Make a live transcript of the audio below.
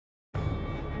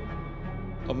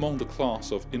among the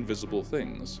class of invisible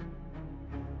things,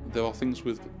 there are things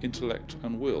with intellect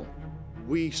and will.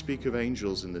 We speak of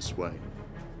angels in this way.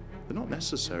 They're not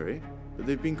necessary, but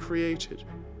they've been created.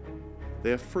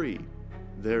 They are free,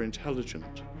 they're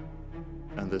intelligent,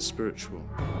 and they're spiritual.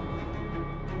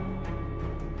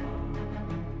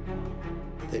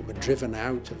 They were driven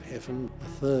out of heaven. A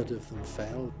third of them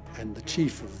fell, and the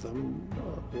chief of them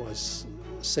was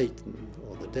Satan,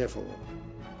 or the devil.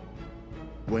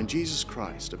 When Jesus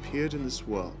Christ appeared in this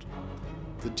world,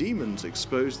 the demons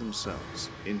exposed themselves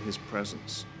in his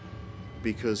presence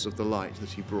because of the light that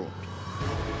he brought.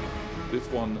 If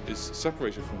one is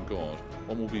separated from God,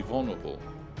 one will be vulnerable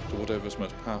to whatever is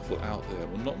most powerful out there. It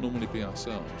will not normally be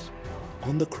ourselves.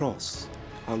 On the cross,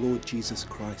 our Lord Jesus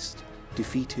Christ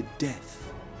defeated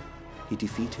death. He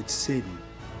defeated sin,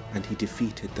 and he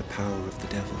defeated the power of the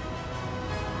devil.